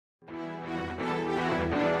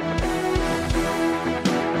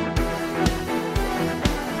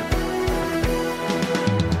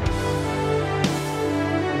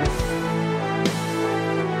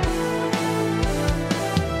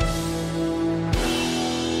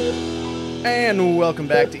And welcome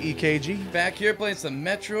back to EKG. Back here playing some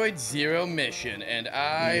Metroid Zero Mission, and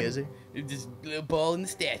I'm just little ball in the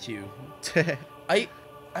statue. I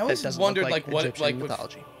always wondered like what it like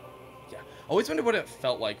mythology. Yeah, I always wondered what it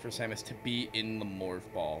felt like for Samus to be in the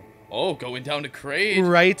morph ball. Oh, going down to Kraid.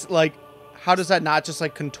 Right, like how does that not just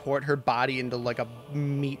like contort her body into like a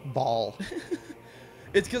meat ball?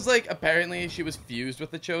 It's because, like, apparently she was fused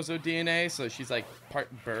with the Chozo DNA, so she's, like, part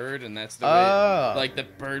bird, and that's the way, like, the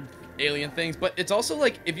bird alien things. But it's also,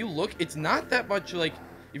 like, if you look, it's not that much, like,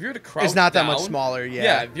 if you were to crouch it's not that down, much smaller,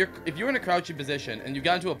 yeah. Yeah, if you were in a crouching position, and you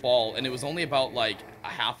got into a ball, and it was only about, like, a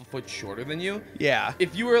half a foot shorter than you. Yeah.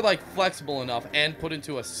 If you were, like, flexible enough and put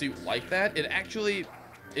into a suit like that, it actually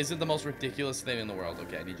isn't the most ridiculous thing in the world,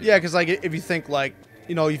 okay? Yeah, because, like, if you think, like,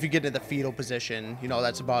 you know, if you get into the fetal position, you know,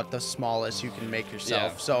 that's about the smallest you can make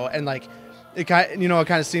yourself. Yeah. So, and like, it kind, you know, it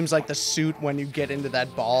kind of seems like the suit when you get into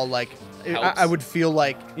that ball, like, I would feel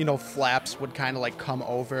like, you know, flaps would kind of like come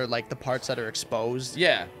over like the parts that are exposed.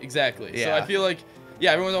 Yeah, exactly. Yeah. So I feel like,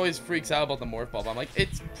 yeah, everyone always freaks out about the morph ball. But I'm like,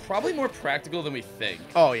 it's probably more practical than we think.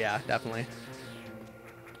 Oh yeah, definitely.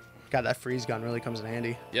 God, that freeze gun really comes in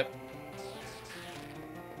handy. Yep.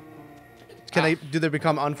 Do they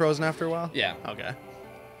become unfrozen after a while? Yeah. Okay.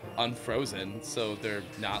 Unfrozen, so they're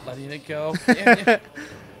not letting it go. Yeah.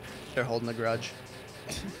 They're holding a grudge.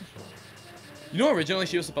 You know, originally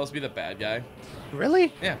she was supposed to be the bad guy.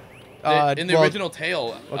 Really? Yeah. In the original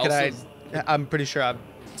tale. I'm pretty sure I've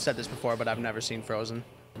said this before, but I've never seen Frozen.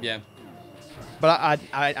 Yeah. But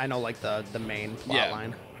I know like the main plot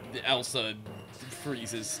line. The Elsa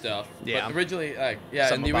freezes stuff. Yeah. But originally,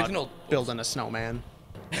 yeah, in the original building a snowman.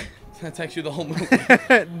 That's actually the whole movie.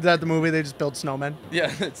 Is that the movie? They just build snowmen?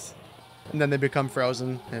 Yeah, it's... And then they become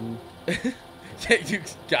frozen, and... Yeah, you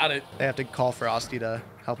got it. They have to call Frosty to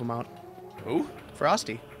help them out. Who?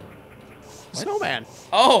 Frosty. What? Snowman.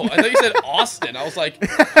 Oh, I thought you said Austin. I was like,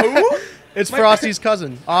 who? It's Frosty's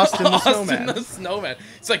cousin, Austin the Snowman. Austin the Snowman.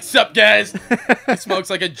 It's like, sup, guys? He smokes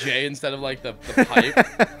like a J instead of like the pipe.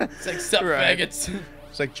 It's like, sup, faggots?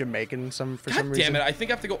 It's like Jamaican for some reason. God damn it, I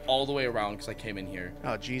think I have to go all the way around because I came in here.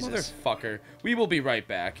 Oh, Jesus. Motherfucker. We will be right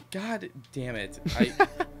back. God damn it.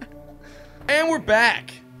 And we're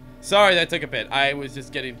back. Sorry that took a bit. I was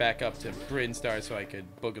just getting back up to Bryn Star so I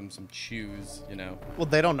could book them some chews, you know. Well,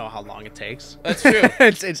 they don't know how long it takes. That's true.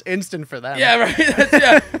 It's instant for them. Yeah, right.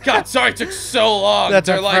 Yeah. God, sorry it took so long. That's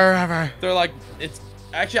like forever. They're like, it's...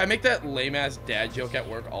 Actually, I make that lame-ass dad joke at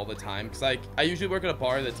work all the time, because, like, I usually work at a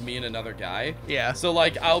bar that's me and another guy. Yeah. So,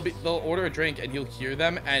 like, they'll order a drink, and you'll hear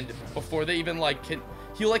them, and before they even, like,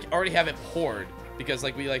 he'll, like, already have it poured, because,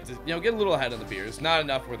 like, we like to, you know, get a little ahead of the beers. Not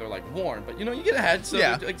enough where they're, like, warm, but, you know, you get ahead, so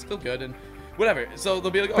yeah. they're, like, still good, and whatever. So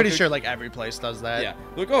they'll be like, oh, pretty sure, like, every place does that. Yeah.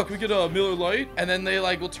 They're like, oh, can we get a Miller Lite? And then they,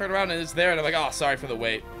 like, will turn around, and it's there, and I'm like, oh, sorry for the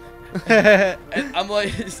wait. And I'm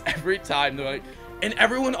like, every time, they're like, and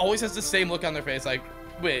everyone always has the same look on their face, like,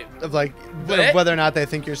 wait. Of like, whether or not they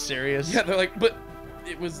think you're serious. Yeah, they're like, but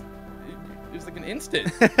it was like an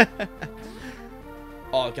instant.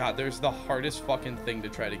 Oh, God, there's the hardest fucking thing to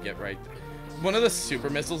try to get right. One of the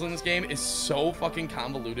super missiles in this game is so fucking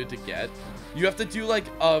convoluted to get. You have to do, like,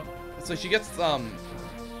 so she gets,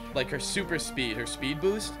 like, her super speed, her speed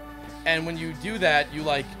boost. And when you do that, you,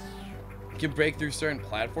 like, can break through certain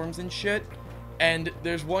platforms and shit. And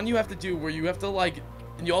there's one you have to do where you have to, like...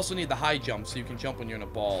 And you also need the high jump so you can jump when you're in a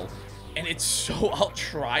ball. And it's so... I'll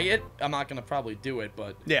try it. I'm not going to probably do it,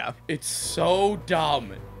 but... Yeah. It's so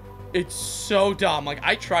dumb. It's so dumb. Like,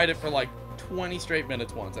 I tried it for, like, 20 straight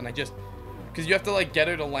minutes once. And I just... Because you have to, like, get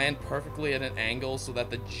her to land perfectly at an angle so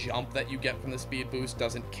that the jump that you get from the speed boost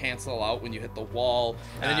doesn't cancel out when you hit the wall.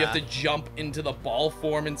 And then you have to jump into the ball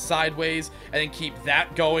form and sideways. And then keep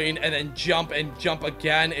that going. And then jump and jump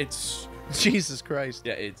again. It's... Jesus Christ.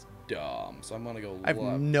 Yeah, it's... dumb. So I'm gonna go I have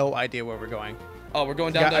no idea where we're going. Oh, we're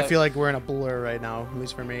going down to... I feel like we're in a blur right now, at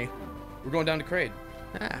least for me. We're going down to Kraid.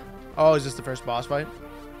 Ah. Oh, is this the first boss fight?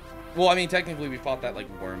 Well, I mean, technically we fought that, like,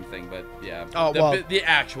 worm thing, but yeah. Oh, the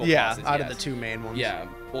actual bosses, out of the two main ones. Yeah,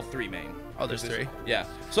 well, three main. Oh, there's three? Yeah.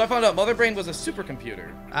 So I found out Mother Brain was a supercomputer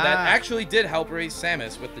that actually did help raise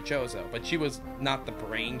Samus with the Chozo, but she was not the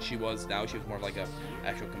brain she was now. She was more like a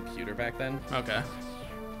actual computer back then. Okay.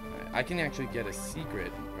 I can actually get a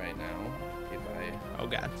secret right now if I... Oh,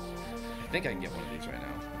 God. I think I can get one of these right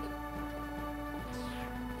now.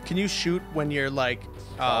 Can you shoot when you're, like...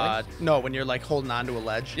 no, when you're, like, holding on to a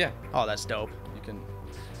ledge? Yeah. Oh, that's dope. You can...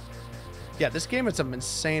 Yeah, this game had some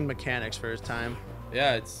insane mechanics for its time.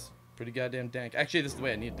 Yeah, it's pretty goddamn dank. Actually, this is the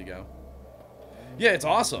way I need to go. Yeah, it's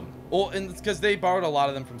awesome. Well, and it's because they borrowed a lot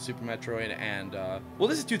of them from Super Metroid and... well,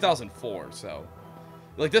 this is 2004, so...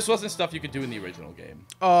 Like, this wasn't stuff you could do in the original game.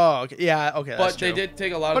 Oh, okay. Yeah, okay. But they did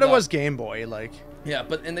take a lot of But it was Game Boy, like. Yeah,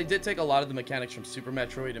 and they did take a lot of the mechanics from Super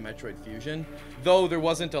Metroid and Metroid Fusion. Though there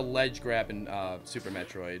wasn't a ledge grab in Super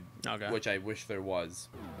Metroid, which I wish there was.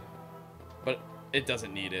 But it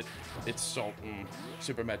doesn't need it. It's so...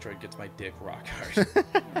 Super Metroid gets my dick rock hard.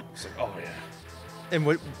 It's like, oh, yeah. And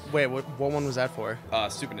wait, what one was that for?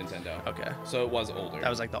 Super Nintendo. Okay. So it was older. That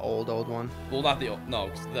was like the old one? Well, not the old... No,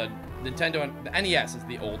 the Nintendo... The NES is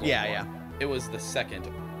the old one. Yeah. It was the second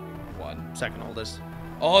one. Second oldest.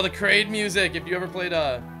 Oh, the Kraid music! If you ever played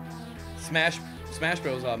Smash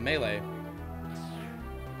Bros. Melee.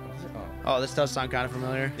 What is it? Oh, this does sound kind of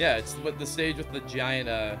familiar. Yeah, it's the stage with the giant...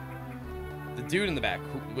 the dude in the back,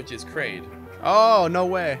 which is Kraid. Oh, no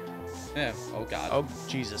way. Yeah. Oh, God. Oh,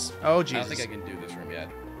 Jesus. Oh, Jesus. I don't think I can do this room yet.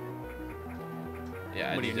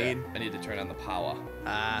 Yeah, what do you need? I need to turn on the power.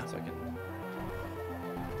 So I can...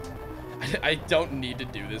 I don't need to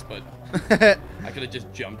do this, but I could have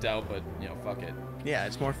just jumped out, but, you know, fuck it. Yeah,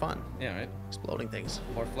 it's more fun. Yeah, right? Exploding things.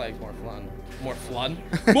 More flags, more Flun. More Flun?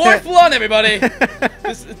 More Flun, everybody!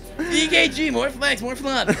 EKG, more flags, more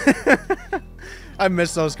Flun! I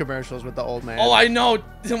miss those commercials with the old man. Oh, I know.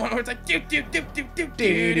 The one where it's like, and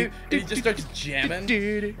he just starts jamming.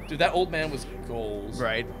 Dude, that old man was goals.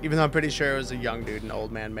 Right. Even though I'm pretty sure it was a young dude in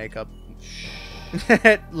old man makeup.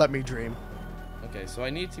 Let me dream. Okay, so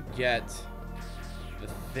I need to get the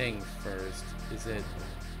thing first. Is it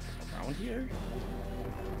around here?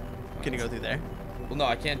 Can you go through there? Well, no,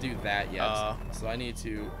 I can't do that yet. So I need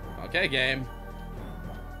to... Okay, game.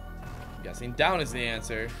 I'm guessing down is the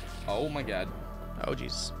answer. Oh, my God. Oh,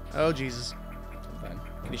 Jesus. Oh, Jesus.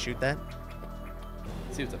 Can you shoot that?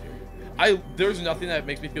 Let's see what's up here. There's nothing that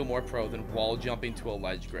makes me feel more pro than wall jumping to a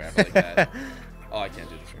ledge grab like that. Oh, I can't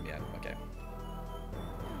do this room yet. Okay.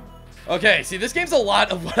 Okay, see, this game's a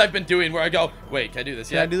lot of what I've been doing where I go, wait, can I do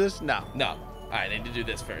this yet? Can I do this? No. No. All right, I need to do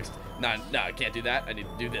this first. No, I can't do that. I need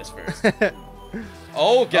to do this first.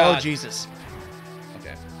 Oh, God. Oh, Jesus.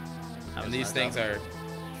 Okay. And these things are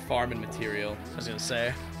farming material. I was going to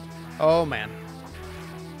say. Oh, man.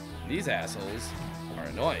 These assholes are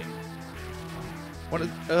annoying. What?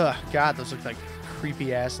 Ugh, God, those look like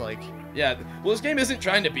creepy ass, like. Yeah, well, this game isn't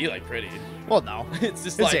trying to be like pretty. Well, no. It's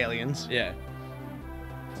just it's like aliens. Yeah.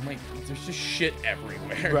 I'm like, there's just shit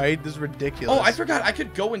everywhere. Right? This is ridiculous. Oh, I forgot. I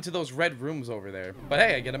could go into those red rooms over there. But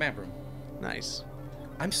hey, I get a map room. Nice.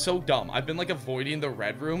 I'm so dumb. I've been like avoiding the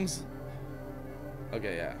red rooms.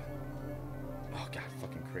 Okay, yeah. Oh, God,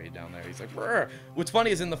 fucking Kraid down there. He's like, brr. What's funny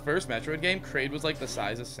is in the first Metroid game, Kraid was like the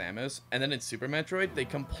size of Samus. And then in Super Metroid, they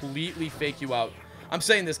completely fake you out. I'm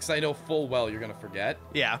saying this because I know full well you're going to forget.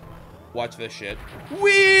 Yeah. Watch this shit.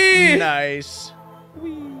 Whee! Nice.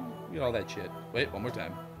 Whee! Look at all that shit. Wait, one more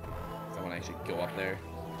time. I want to actually go up there.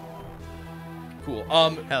 Cool.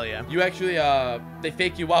 Hell yeah. You actually, they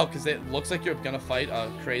fake you out because it looks like you're going to fight a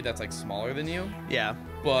Kraid that's like smaller than you. Yeah.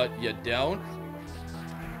 But you don't.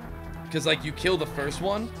 Because, like, you kill the first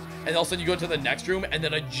one, and all of a sudden you go to the next room, and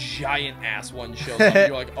then a giant-ass one shows up. And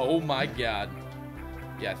you're like, oh, my God.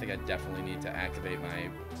 Yeah, I think I definitely need to activate my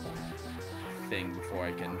thing before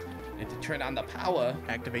I can... I need to turn on the power.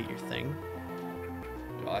 Activate your thing?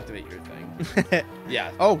 I'll activate your thing.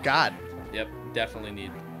 Yeah. Oh, God. Yep, definitely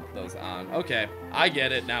need those on. Okay, I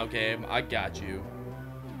get it now, game. I got you.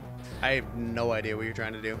 I have no idea what you're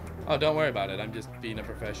trying to do. Oh, don't worry about it. I'm just being a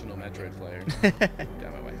professional Metroid player.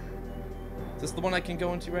 Down my way. Is this the one I can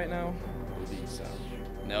go into right now? I believe so.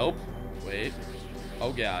 Nope. Wait.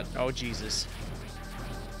 Oh, God. Oh, Jesus.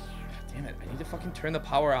 Damn it. I need to fucking turn the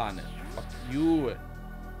power on. Fuck you,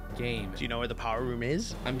 game. Do you know where the power room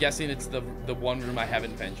is? I'm guessing it's the one room I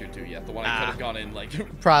haven't ventured to yet. The one I could have gone in,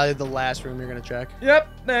 like... Probably the last room you're going to check. Yep.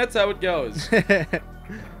 That's how it goes.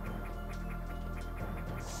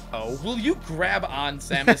 Oh. Will you grab on,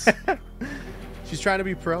 Samus? She's trying to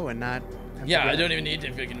be pro and not... Yeah, I don't even need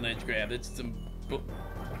to freaking ledge grab. It's some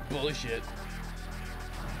bullshit.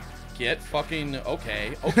 Get fucking...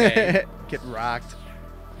 Okay. Okay. Get rocked.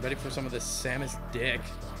 Ready for some of this Samus dick.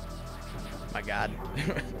 My God.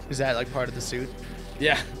 Is that like part of the suit?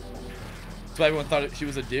 Yeah. That's why everyone thought she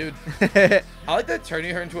was a dude. I like that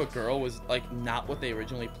turning her into a girl was like not what they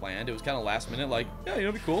originally planned. It was kind of last minute, like, yeah, you know,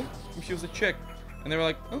 it'd be cool if she was a chick. And they were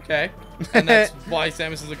like, okay. And that's why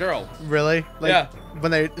Samus is a girl. Really? Like, yeah.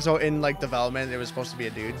 When they in like development, it was supposed to be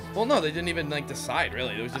a dude. Well, no, they didn't even like decide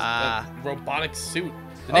really. It was just a robotic suit.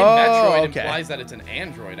 The name Metroid implies that it's an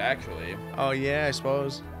android, actually. Oh yeah, I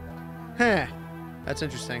suppose. Huh. That's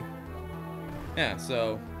interesting. Yeah.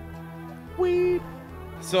 So. Weep.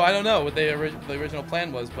 So I don't know what the original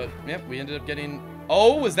plan was, but yep, we ended up getting.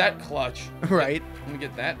 Oh, was that clutch? Right. Let me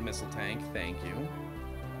get that missile tank. Thank you.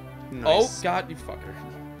 Oh, God, you fucker.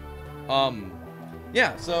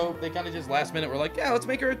 Yeah, so they kind of just last minute were like, yeah, let's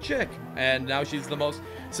make her a chick. And now she's the most...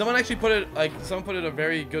 Someone actually put it, someone put it a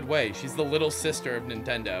very good way. She's the little sister of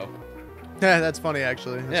Nintendo. Yeah, that's funny,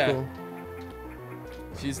 actually. That's cool.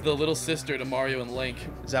 She's the little sister to Mario and Link.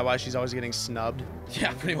 Is that why she's always getting snubbed?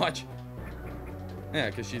 Yeah, pretty much. Yeah,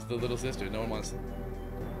 because she's the little sister. No one wants...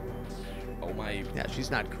 Oh, my... Yeah, she's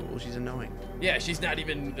not cool. She's annoying. Yeah, she's not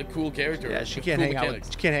even a cool character. Yeah, she can't hang out.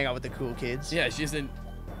 She can't hang out with the cool kids. Yeah, she isn't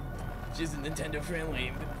Nintendo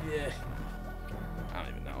friendly. Yeah. I don't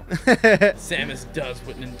even know. Samus does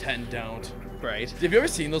what Nintendo don't. Right. Have you ever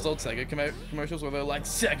seen those old Sega commercials where they're like,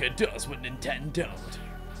 Sega does what Nintendo don't?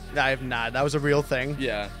 I have not. That was a real thing.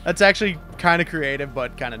 Yeah. That's actually kind of creative,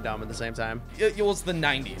 but kind of dumb at the same time. It was the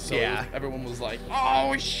 90s, so yeah. Everyone was like,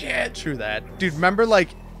 oh, shit. True that. Dude, remember, like,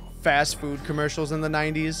 fast food commercials in the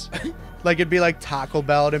 90s? Like, it'd be like Taco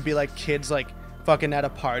Bell, and it'd be like kids, like, fucking at a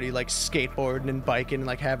party, like skateboarding and biking and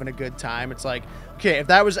like having a good time. It's like, okay, if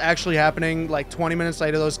that was actually happening, like 20 minutes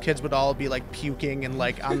later, those kids would all be like puking and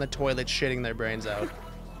like on the toilet shitting their brains out.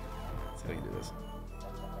 That's how you do this.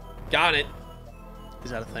 Got it.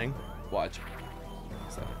 Is that a thing? Watch.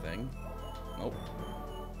 Is that a thing? Nope.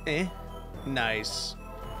 Nice.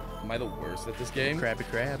 Am I the worst at this game? Krabby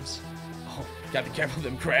crabs. Oh, gotta be careful of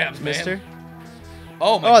them crabs, man. Mister?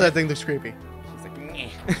 Oh my. Oh, that thing looks creepy. It's like, meh.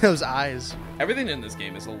 Those eyes. Everything in this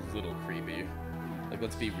game is a little creepy. Like,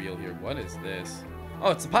 let's be real here. What is this?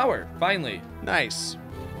 Oh, it's the power. Finally. Nice.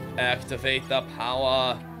 Activate the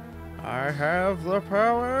power. I have the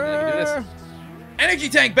power. I can do this. Energy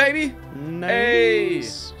tank, baby. Nice. Hey.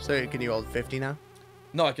 So can you hold 50 now?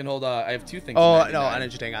 No, I can hold. I have 2 things. Oh no,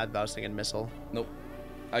 energy tank. I was thinking missile. Nope.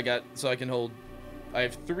 I can hold. I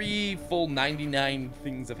have 3 full 99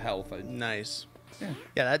 things of health. Nice. Yeah.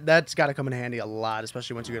 Yeah, that's got to come in handy a lot,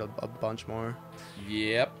 especially once you get a bunch more.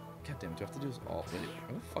 Yep. God damn it, do I have to do this all? Wait,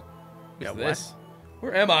 where the fuck is What? this?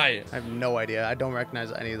 Where am I? I have no idea. I don't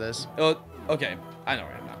recognize any of this. Oh, okay. I know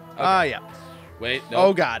where I am now. Okay. Yeah. Wait, no.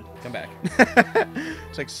 Oh, God. Come back.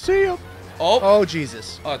 It's like, see ya. Oh. Oh,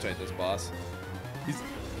 Jesus. Oh, that's right, this boss. He's...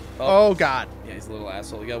 Oh, God. Yeah, he's a little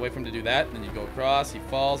asshole. You gotta wait for him to do that, and then you go across, he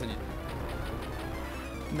falls, and you...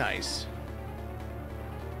 Nice.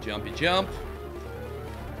 Jumpy jump.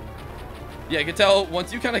 Yeah, you can tell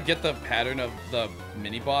once you kind of get the pattern of the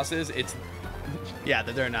mini bosses, it's... Yeah,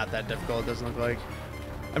 they're not that difficult, it doesn't look like.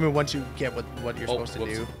 I mean, once you get what you're supposed to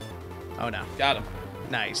do. Oh, no. Got him.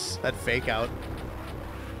 Nice. That fake out.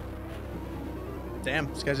 Damn,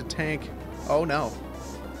 this guy's a tank. Oh, no.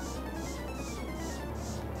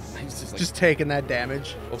 He's just, like, just taking that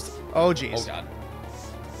damage. Oops. Oh, jeez. Oh, God.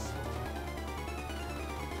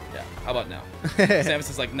 Yeah, how about now? Samus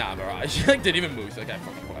is like, nah, Mirage. She like, didn't even move. She's like,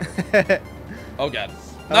 fucking whatever. Oh, God.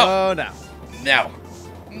 No. Oh, no. No.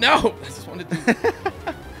 No. I just wanted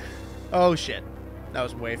to... Oh, shit. That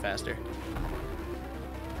was way faster.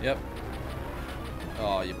 Yep.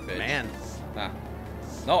 Oh, you bitch. Man. Ah.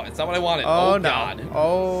 No, it's not what I wanted. Oh, Oh, no. God.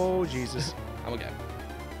 Oh, Jesus. I'm okay.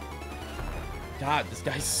 God, this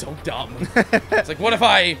guy's so dumb. It's like, what if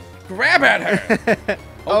I grab at her?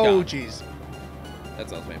 Oh, jeez.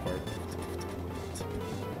 That's what I was waiting for.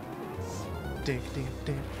 Ding, ding,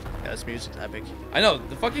 ding. Yeah, this music's epic. I know.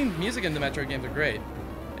 The fucking music in the Metroid games are great.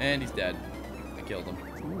 And he's dead. I killed him.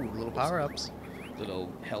 Ooh, little power-ups.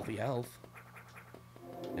 Little healthy health.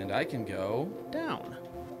 And I can go... Down.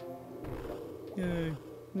 Yay.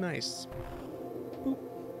 Nice. Boop.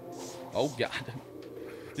 Oh, God.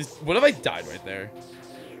 What if I died right there?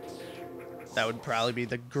 That would probably be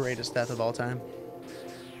the greatest death of all time.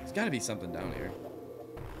 There's got to be something down here.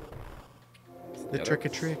 The trick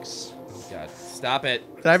of tricks. Oh, God. Stop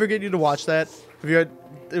it. Did I ever get you to watch that? Have you heard?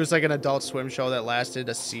 It was like an Adult Swim show that lasted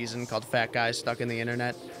a season called Fat Guy Stuck in the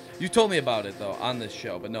Internet. You told me about it, though, on this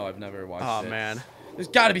show. But no, I've never watched it. Oh, man. There's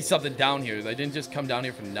got to be something down here. They didn't just come down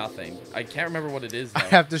here for nothing. I can't remember what it is, though. I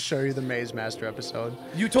have to show you the Maze Master episode.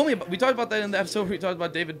 You told me about... We talked about that in the episode where we talked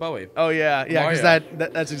about David Bowie. Oh, yeah. Yeah, because Mario.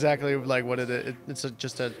 that's exactly like what it is. It's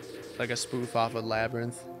just like a spoof off of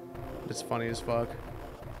Labyrinth. It's funny as fuck.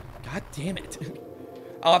 God damn it.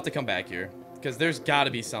 I'll have to come back here. Because there's got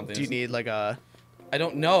to be something. Do you need like a... I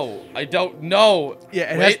don't know. I don't know.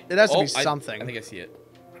 Yeah, Wait. it has to be something. I think I see it.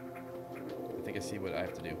 I think I see what I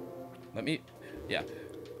have to do. Let me... Yeah.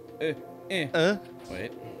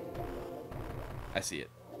 Wait. I see it.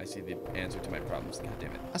 I see the answer to my problems. God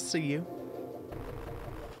damn it. I see you.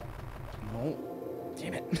 No.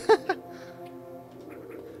 Damn it.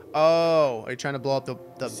 Oh, are you trying to blow up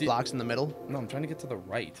the See, blocks in the middle? No, I'm trying to get to the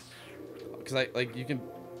right. Because you can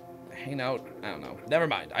hang out. I don't know. Never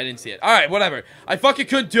mind. I didn't see it. All right, whatever. I fucking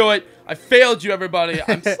couldn't do it. I failed you, everybody.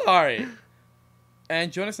 I'm sorry.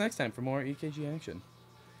 And join us next time for more EKG action.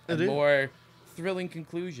 And more thrilling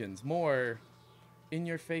conclusions. More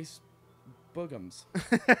in-your-face boogums.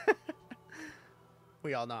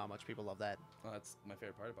 We all know how much people love that. Well, that's my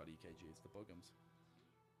favorite part about EKG. It's the boogums.